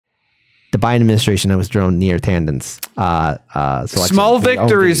Biden administration has withdrawn Neera Tanden's Small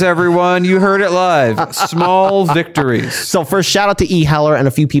victories, everyone. You heard it live. Small victories. So first, shout out to E. Heller and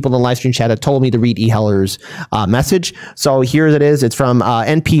a few people in the live stream chat that told me to read E. Heller's message. So here it is. It's from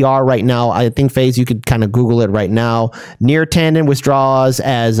NPR right now. I think, FaZe, you could kind of Google it right now. Neera Tanden withdraws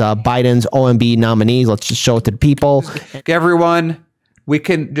as Biden's OMB nominees. Let's just show it to the people. Everyone, we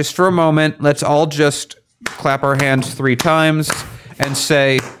can just for a moment, let's all just clap our hands 3 times and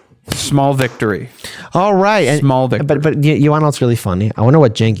say small victory. All right. Small victory. But you want to know what's really funny? I wonder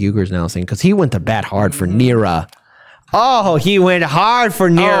what Cenk Uyghur's now saying, because he went to bat hard for Neera. Oh, he went hard for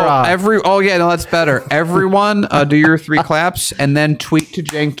Neera. Oh yeah, no, that's better. Everyone, do your 3 claps and then tweet to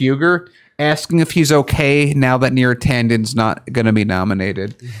Cenk Uyghur asking if he's okay now that Neera Tanden's not going to be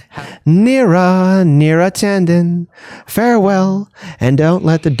nominated. Neera Tanden, farewell, and don't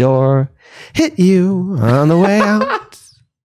let the door hit you on the way out.